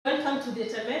to the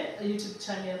Theatremed YouTube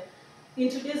channel. In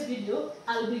today's video,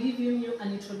 I'll be giving you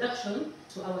an introduction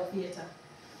to our theatre.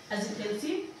 As you can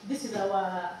see, this is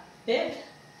our bed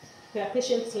where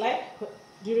patients lie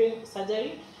during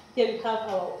surgery. Here we have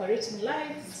our operating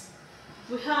lights.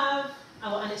 We have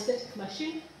our anesthetic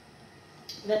machine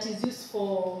that is used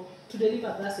to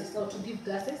deliver gases or to give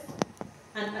gases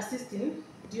and assisting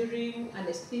during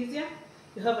anesthesia.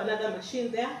 You have another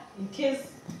machine there. In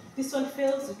case this one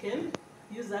fails, you can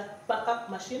use that backup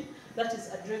machine. That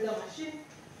is a dragger machine.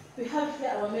 We have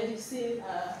here our medicine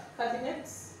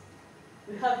cabinets.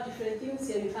 We have different things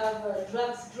here. We have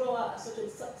drugs drawer,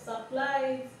 assorted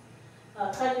supplies,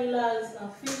 cannulas,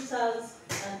 filters,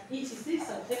 and etc.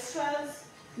 Some extras.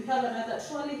 We have another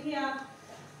trolley here.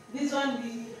 This one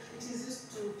it is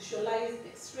used to visualize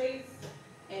X-rays,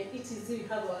 and etc. We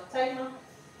have our timer.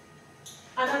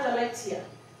 Another light here.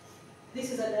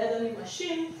 This is a diagonal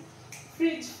machine.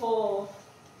 Fridge for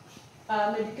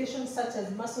medications such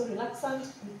as muscle relaxant.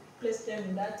 We place them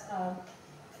in that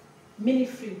mini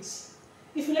fridge.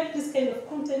 If you like this kind of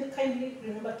content, kindly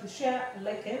remember to share,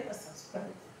 like, and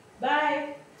subscribe.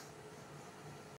 Bye.